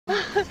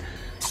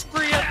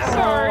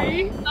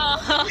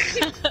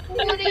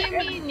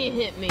He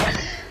hit me.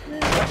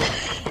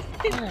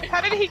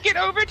 How did he get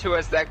over to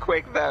us that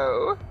quick,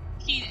 though?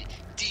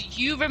 Do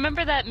you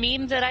remember that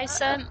meme that I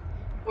sent?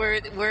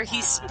 Where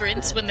he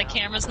sprints when the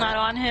camera's not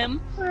on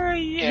him? Yeah.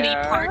 And he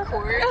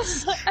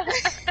parkours?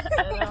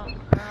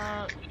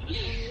 I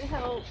need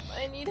help.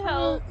 I need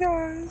help.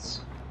 Oh, gosh.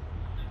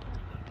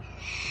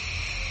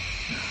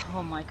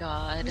 Oh my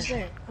god. Who's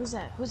there? Who's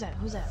that? Who's that?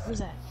 Who's that? Who's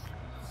that?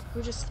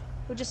 Who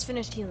just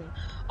finished healing?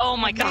 Oh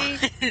my god.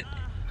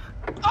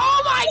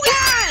 Oh my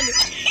god!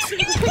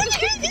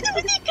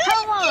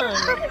 How long?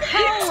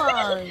 How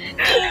long?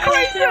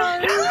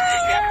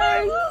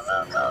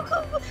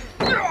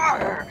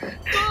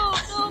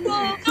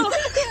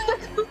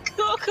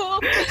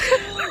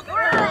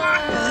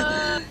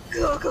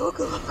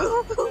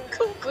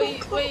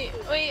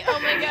 Wait, oh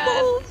my god.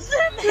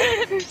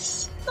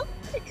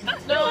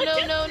 No,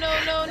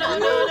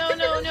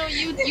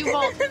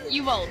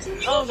 you vault.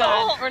 Oh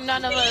god, for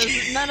none of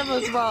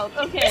us vault.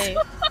 Okay.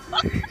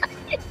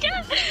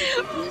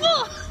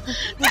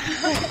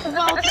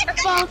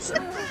 Vault.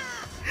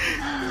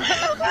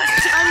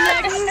 I'm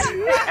next.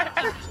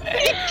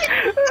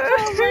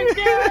 Oh my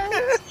god.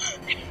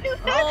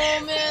 Oh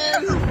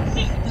man.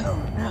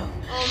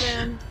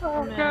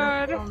 Oh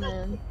god. Oh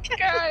man.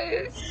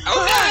 Guys.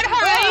 Oh god,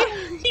 hurry!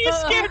 You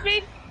scared me.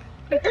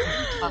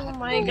 Oh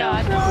my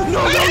god. No,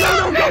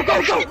 go!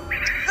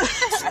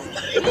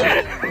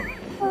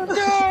 Oh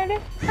god.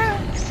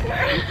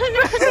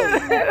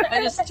 I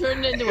just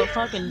turned into a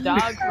fucking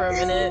dog for a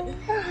minute.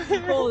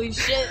 Holy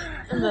shit.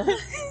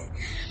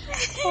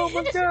 Oh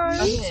my god.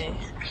 Okay.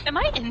 Am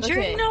I injured?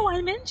 Okay. No,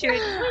 I'm injured.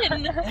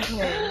 When?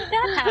 Okay.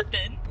 That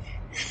happened.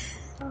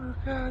 Oh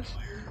gosh.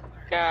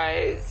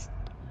 Guys.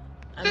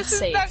 I'm This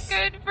safe. is not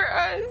good for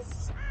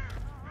us.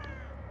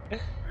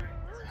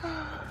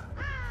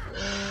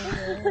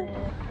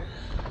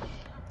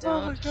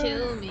 Don't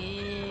kill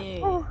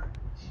me. Oh.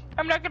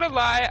 I'm not gonna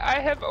lie, I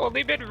have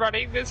only been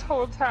running this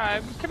whole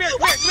time. Come here.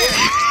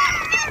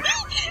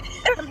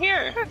 Come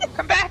here.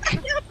 Come back.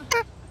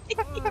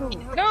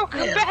 No,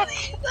 come back.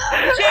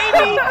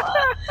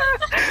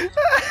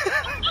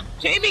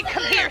 Jamie,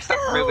 come here. Stop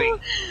moving.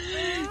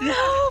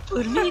 No,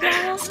 put me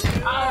down.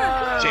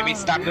 Jamie,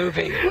 stop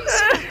moving.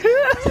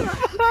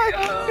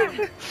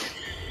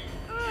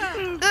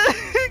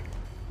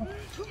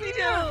 Put me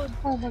down.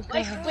 Oh my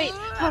god. Wait,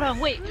 hold on,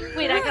 wait,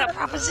 I got a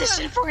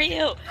proposition for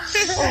you.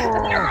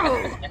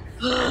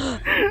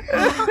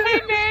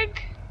 Hey,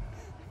 Meg.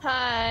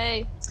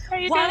 Hi. How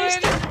you Why is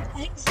doing? there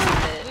eggs?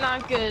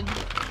 Not good.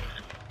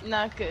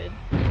 Not good.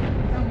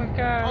 Oh my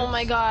god. Oh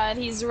my god,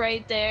 he's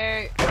right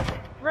there.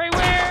 Right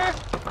where?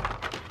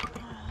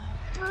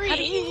 How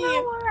do you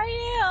know where I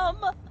am?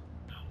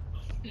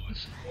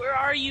 Where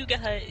are you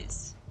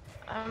guys?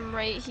 I'm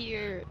right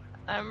here.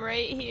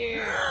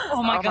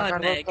 Oh my god,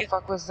 what Meg. the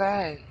fuck was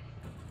that?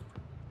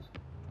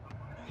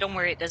 Don't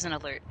worry, it doesn't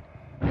alert.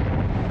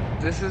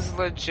 This is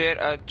legit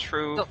a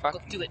true Go,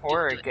 fucking do it,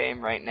 horror do it.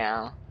 game right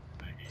now.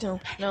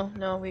 No,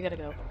 we gotta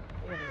go.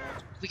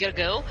 We gotta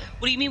go?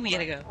 What do you mean we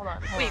gotta go? Hold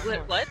on. Wait,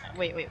 what?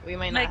 Wait, we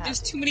might Meg, not there's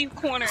have too many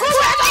corners.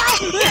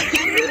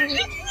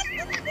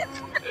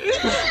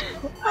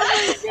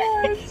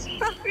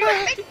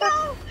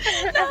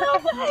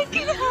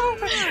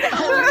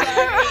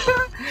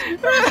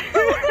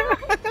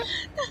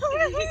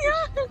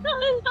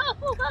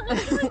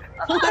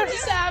 What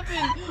just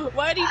happened?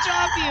 Why'd he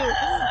drop you?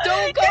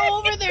 Don't go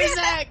over there,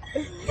 Zach!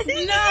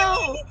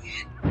 No!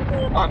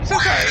 Oh, I'm so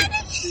sorry.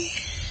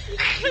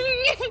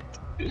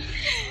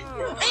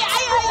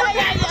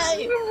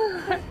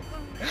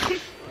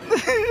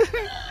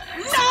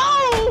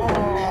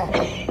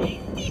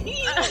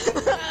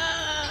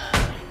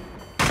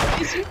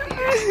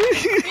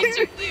 Raise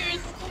your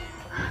fears.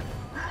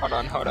 Hold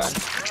on.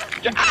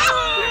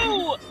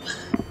 Ow!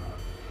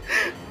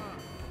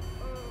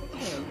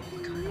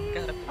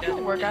 Gotta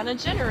work on a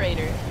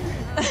generator.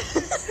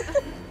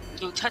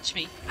 Don't touch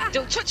me.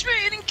 Don't touch me!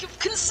 I didn't give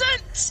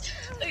consent!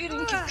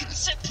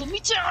 Put me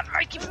down,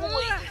 Mikey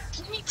boy!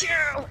 Put me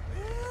down!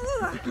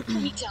 Put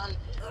me down!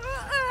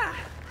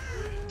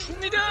 Put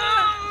me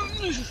down!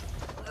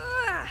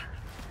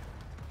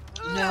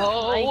 No!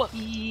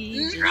 Mikey,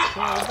 just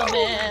kill the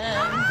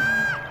man.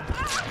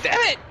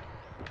 Damn it!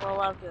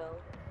 Well, I'll go.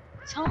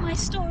 Tell my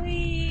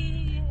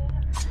story!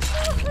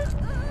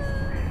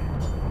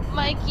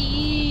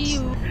 Mikey,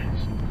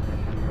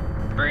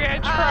 Brie, I I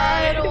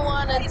tried. don't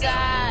wanna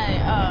die.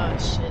 Oh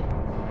shit.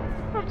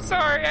 I'm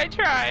sorry, I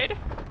tried.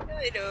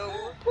 I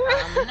know.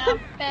 I'm not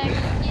back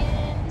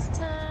again this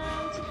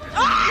time.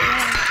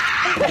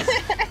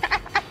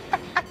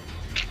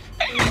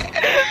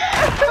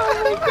 Oh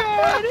my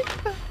god.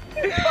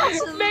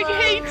 Meg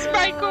hates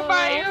Michael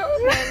Myers.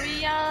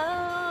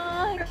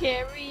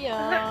 Carry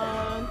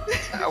on.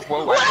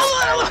 Whoa. I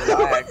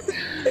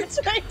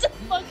tried to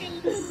fucking.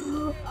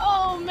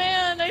 Oh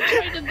man, I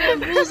tried to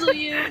bamboozle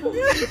you.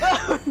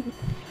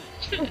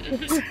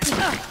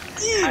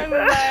 I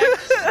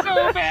laughed so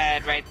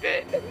bad right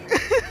then.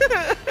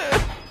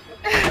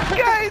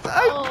 Guys,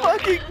 I'm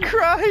fucking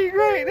crying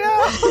right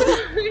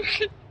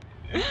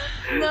now.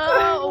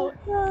 No!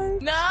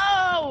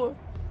 No!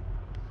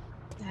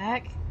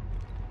 Zach?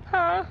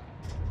 Huh?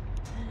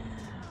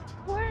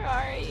 Where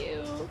are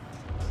you?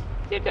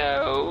 You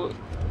know,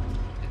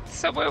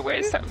 somewhere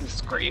where something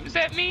screams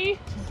at me.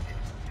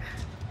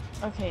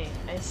 Okay,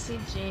 I see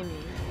Jamie.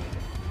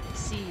 I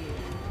see you.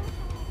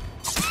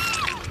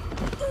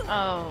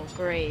 Oh,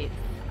 great.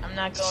 I'm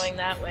not going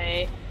that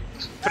way.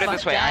 Put it Fuck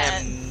this way, that. I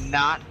am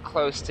not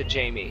close to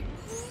Jamie.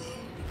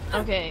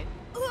 Okay.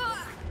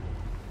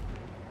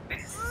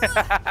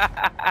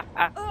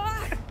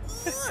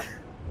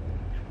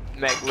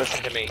 Meg,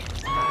 listen to me.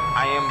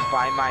 I am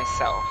by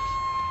myself.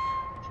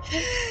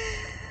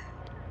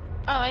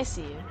 Oh, I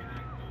see you.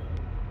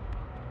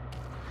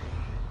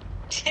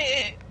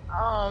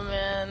 Oh,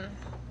 man.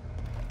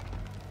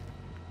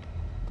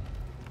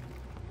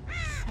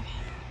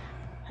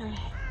 Okay.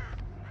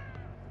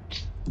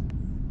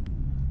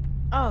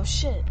 Oh,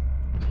 shit.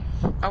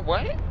 Oh,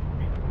 what?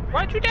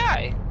 Why'd you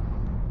die?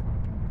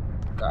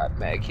 God,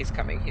 Meg, he's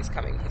coming, he's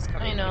coming, he's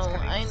coming. I know, he's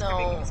coming, I he's know,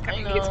 coming, he's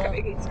coming, I know. he's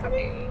coming, he's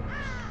coming.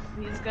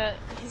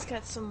 He's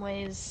got some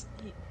ways.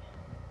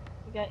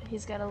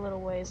 He's got a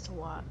little ways to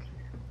walk.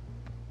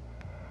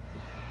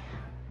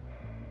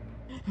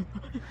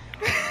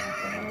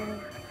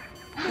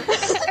 I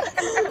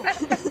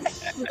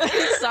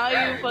saw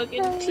you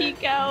fucking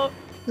peek out.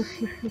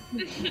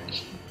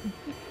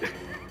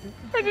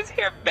 I just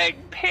hear Meg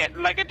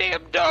panting like a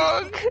damn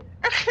dog.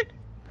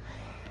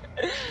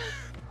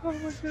 Oh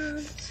my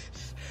god.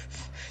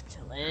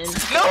 Dylan.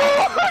 No!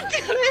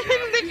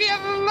 Dylan, leave me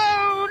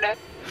alone!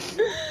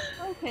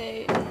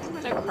 Okay, I'm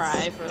gonna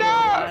cry for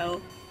Stop. a little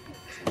while.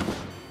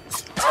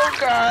 Oh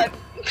god!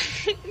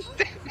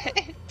 Damn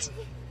it!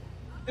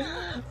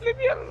 Leave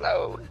me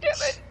alone,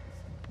 Dylan!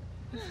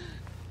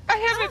 I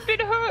haven't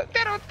been hooked,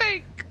 I don't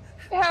think.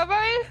 Have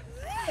I?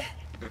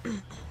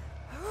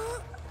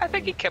 I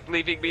think he kept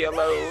leaving me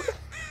alone.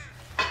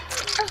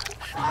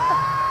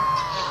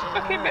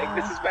 Okay, Meg,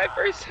 this is my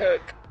first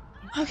hook.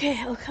 Okay,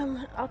 I'll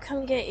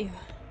come get you.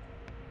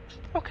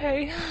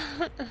 Okay.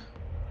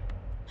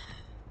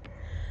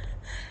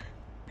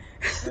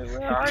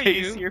 Where are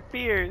Face you? your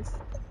fears.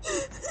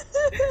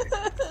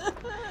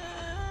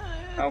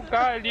 Oh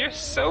god, you're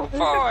so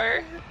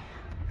far.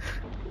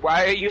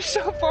 Why are you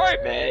so far,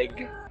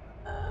 Meg?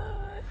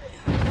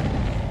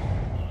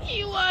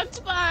 He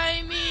walked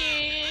by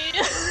me.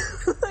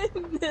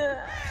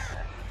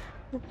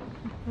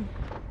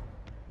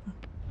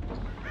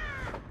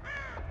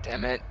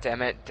 Damn it,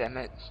 damn it, damn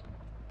it.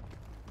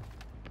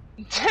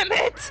 Damn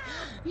it!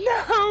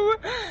 No!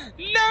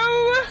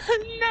 No!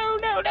 No, no,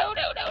 no, no, no, no,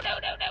 no, no,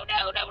 no,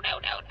 no, no, no,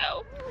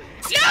 no!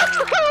 No!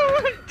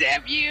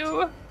 Damn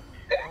you!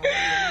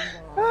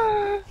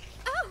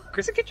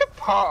 Kristen, get your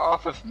paw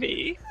off of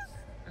me!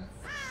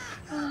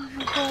 Oh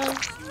my god,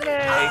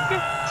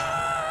 Meg!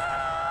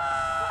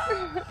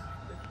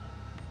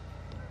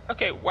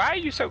 Okay, why are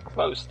you so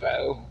close,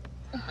 though?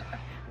 Oh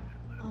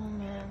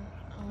man,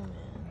 oh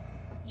man.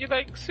 You're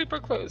like super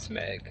close,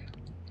 Meg.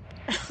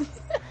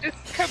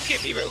 Just come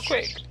get me real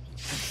quick.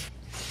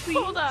 Please.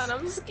 Hold on,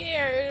 I'm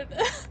scared.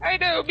 I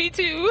know, me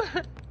too.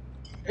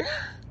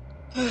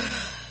 Oh my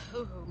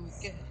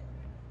god.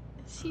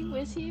 Is he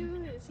with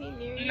you? Is he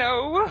near you?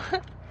 No.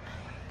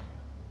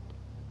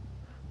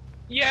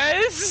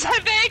 Yes, I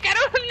think. I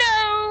don't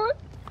know.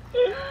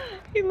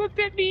 He looked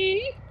at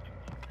me.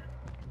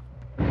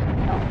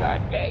 Oh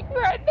god, Meg,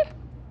 run.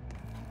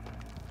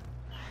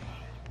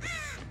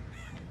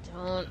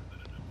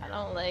 I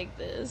don't like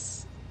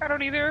this. I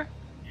don't either.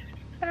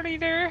 I don't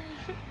either.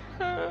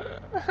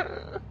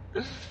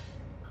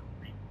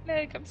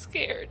 Meg, I'm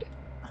scared.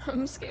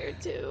 I'm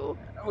scared too.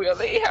 We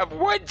only have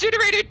one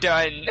generator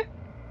done.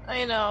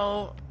 I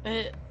know.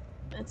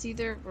 It's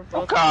either we're Oh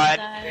both god. gonna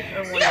die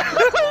or one No, of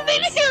us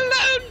leave dies. me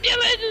alone,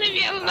 Dylan, leave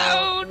me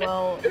alone.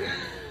 Well,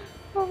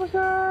 Oh my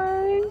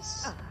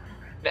gosh.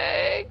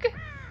 Meg,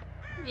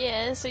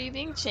 yeah, so you're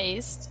being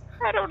chased.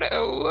 I don't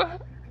know.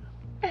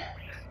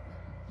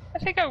 I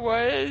think I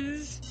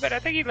was, but I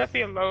think he left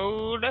me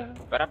alone,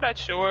 but I'm not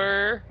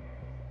sure.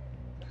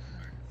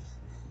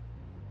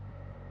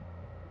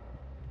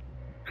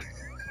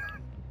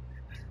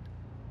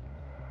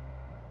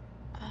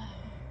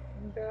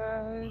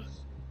 Gosh.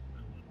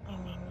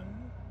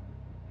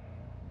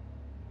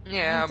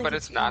 Yeah, think but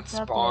it's it's not popped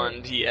up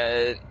spawned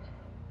yet.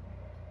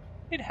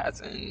 It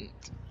hasn't.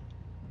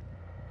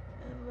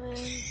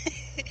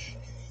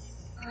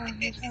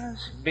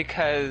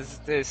 Because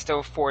there's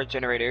still 4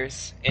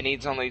 generators. It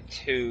needs only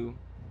 2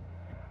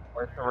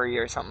 or 3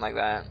 or something like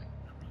that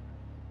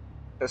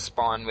to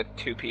spawn with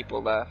 2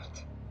 people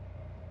left.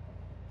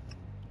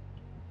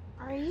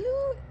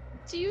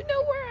 Do you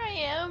know where I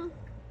am?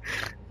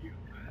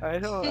 I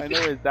know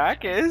where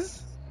Zach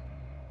is.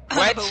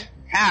 What? Oh.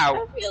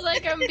 How? I feel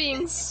like I'm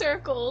being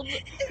circled.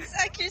 It's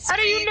like your How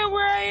do you screen, know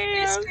where I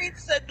your am? screen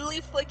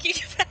suddenly flicking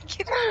back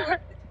and forth.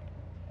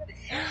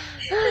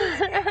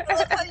 I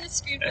love how your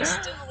screen was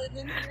still and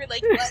then you were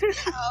like, what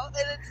now? And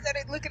then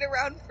started looking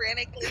around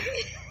frantically.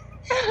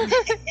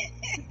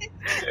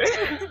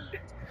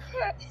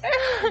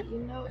 you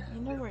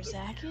know where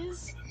Zach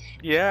is?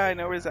 Yeah, I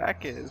know where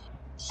Zach is.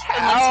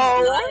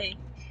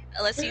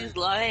 Unless he's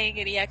lying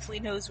and he actually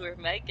knows where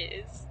Meg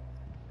is.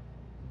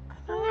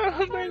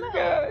 Oh my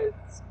god.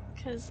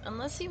 Because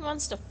unless he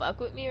wants to fuck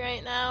with me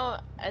right now,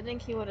 I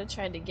think he would have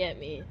tried to get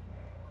me.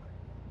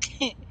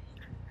 Okay.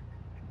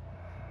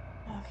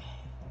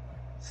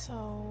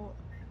 So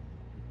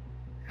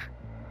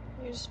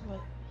here's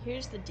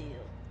the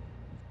deal.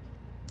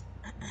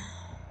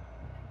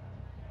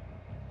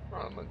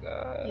 Oh my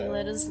god. You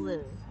let us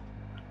live.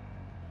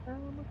 Oh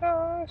my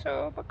gosh,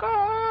 oh my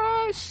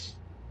gosh.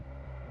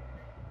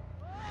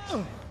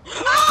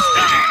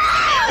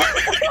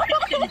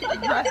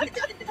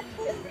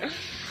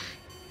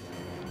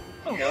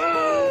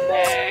 No,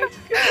 Meg.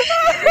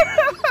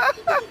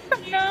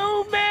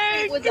 No,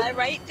 Meg. Was I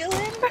right,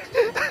 Dylan?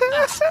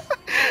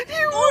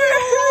 You were!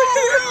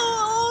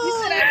 You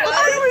said I was?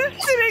 I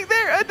was sitting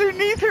there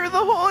underneath her the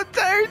whole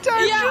entire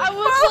time. Yeah, just I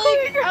was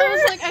following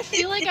like, I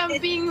feel like I'm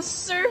being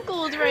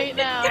circled right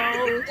now.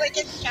 Like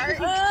a shark.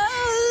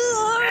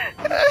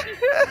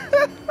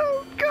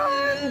 Oh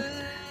god.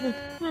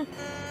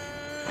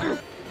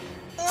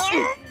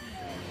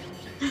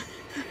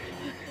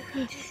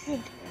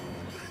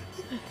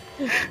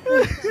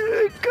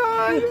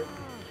 God.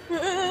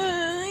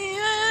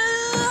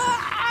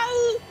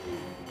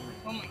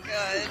 Oh my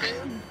god.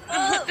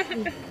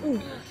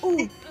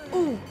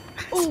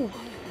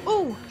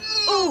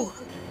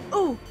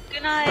 Ooh.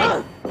 Good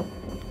night.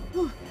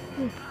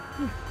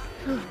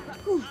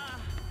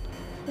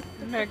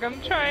 Meg,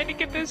 I'm trying to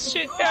get this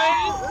shit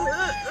done.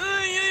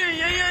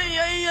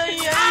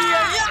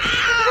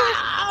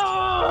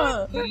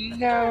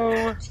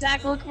 No.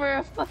 Zach, look for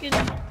a fucking.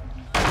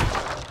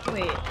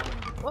 Wait,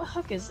 what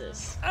hook is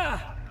this?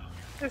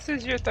 This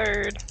is your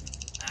third.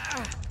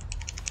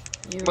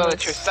 You Well, must-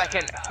 it's your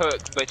second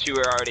hook, but you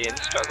were already in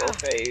struggle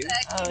phase.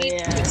 Oh, You need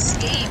yeah. to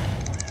escape.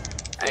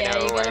 I Yeah,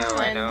 know, you gotta I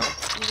find. know.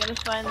 You gotta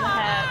find the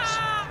hatch.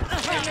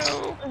 I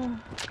know.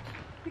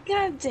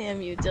 God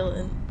damn you,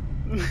 Dylan.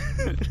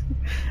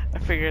 I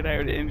figured I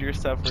would end your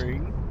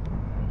suffering.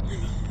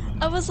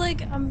 I was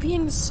like, I'm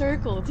being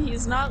circled.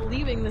 He's not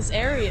leaving this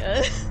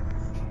area.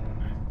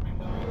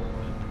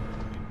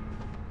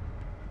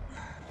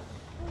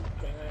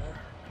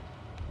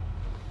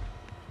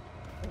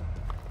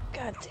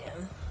 God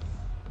damn.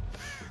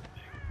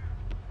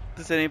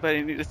 Does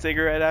anybody need a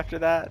cigarette after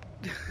that?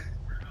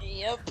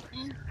 Yep.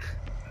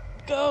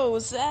 Go,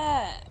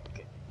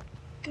 Zach.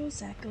 Go,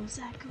 Zach. Go,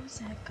 Zach. Go,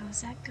 Zach. Go,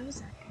 Zach. Go,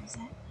 Zach. Go,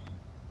 Zach.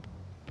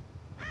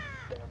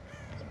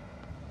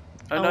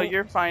 Oh no, Oh.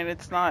 you're fine.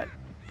 It's not.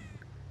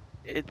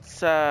 It's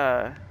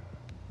Go,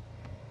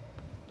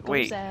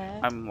 Wait, Zach.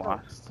 I'm Go,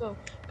 lost.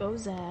 Go,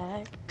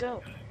 Zach.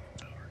 Go.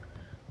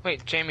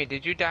 Wait, Jamie,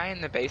 did you die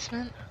in the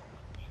basement?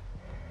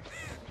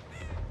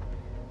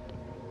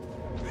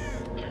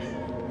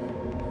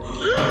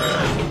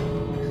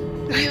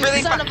 You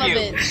Really, son fuck of a you.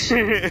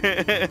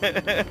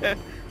 bitch.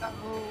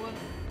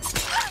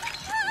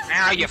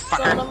 Ow, you Son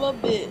fucker. of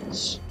a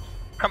bitch.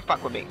 Come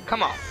fuck with me.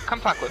 Come on, come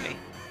fuck with me.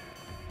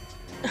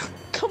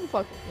 Come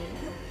fuck with me.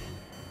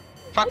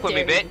 Fuck with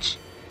me, dare you. bitch.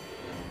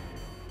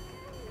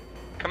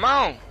 Come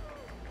on.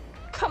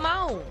 Come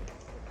on.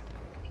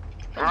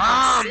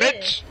 Ah, That's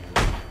it. bitch.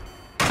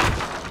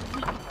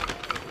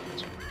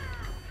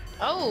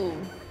 Oh,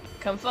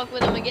 come fuck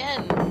with him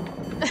again.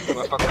 You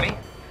wanna fuck with me?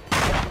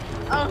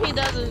 Oh, he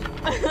doesn't.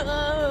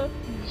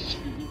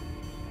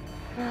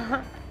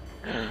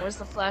 Where's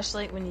the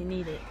flashlight when you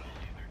need it?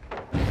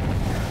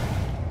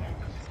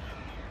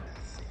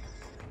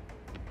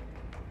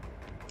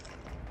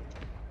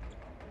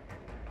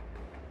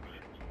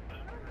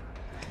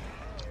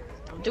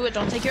 Don't do it.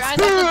 Don't take your eyes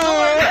off the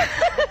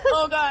door.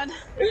 Oh God.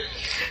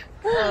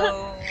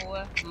 Oh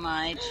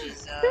my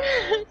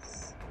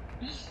Jesus.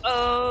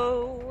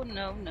 Oh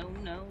no.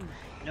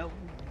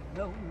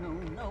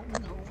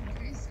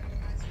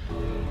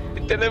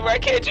 Dylan, why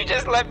can't you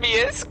just let me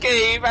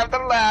escape? I'm the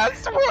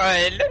last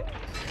one.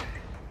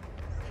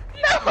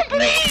 No,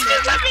 please,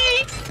 just let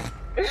me.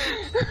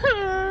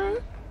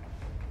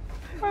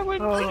 Why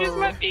wouldn't you just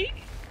let me?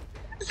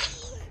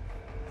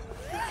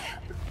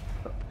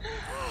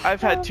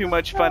 I've had too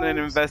much fun and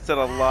invested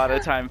a lot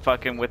of time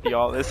fucking with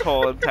y'all this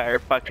whole entire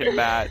fucking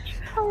match.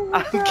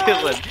 I'm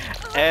killing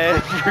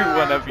every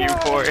one of you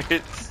for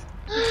it.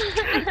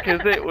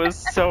 Because it was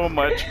so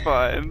much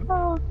fun.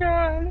 Oh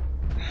god.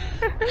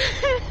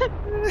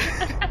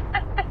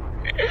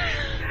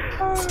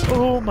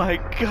 Oh my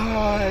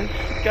god.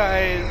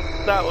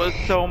 Guys, that was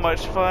so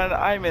much fun.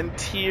 I'm in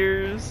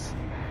tears.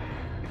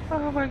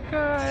 Oh my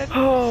god.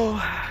 Oh.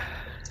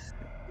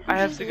 I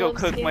have just to go love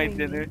cook my scaring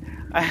dinner.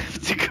 I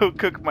have to go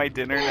cook my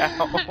dinner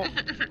now.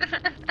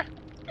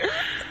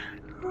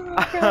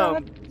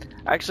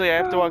 Actually, I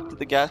have to walk to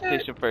the gas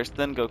station first,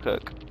 then go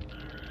cook.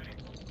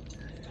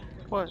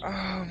 What?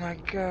 Oh my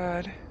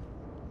god.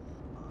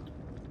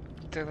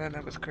 Dylan,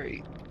 that was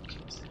great.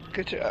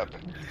 Good job.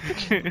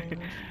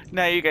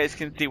 Now you guys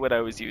can see what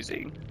I was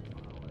using.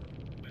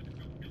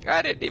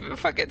 I didn't even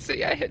fucking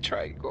see I hit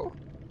triangle.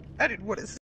 I didn't want to see.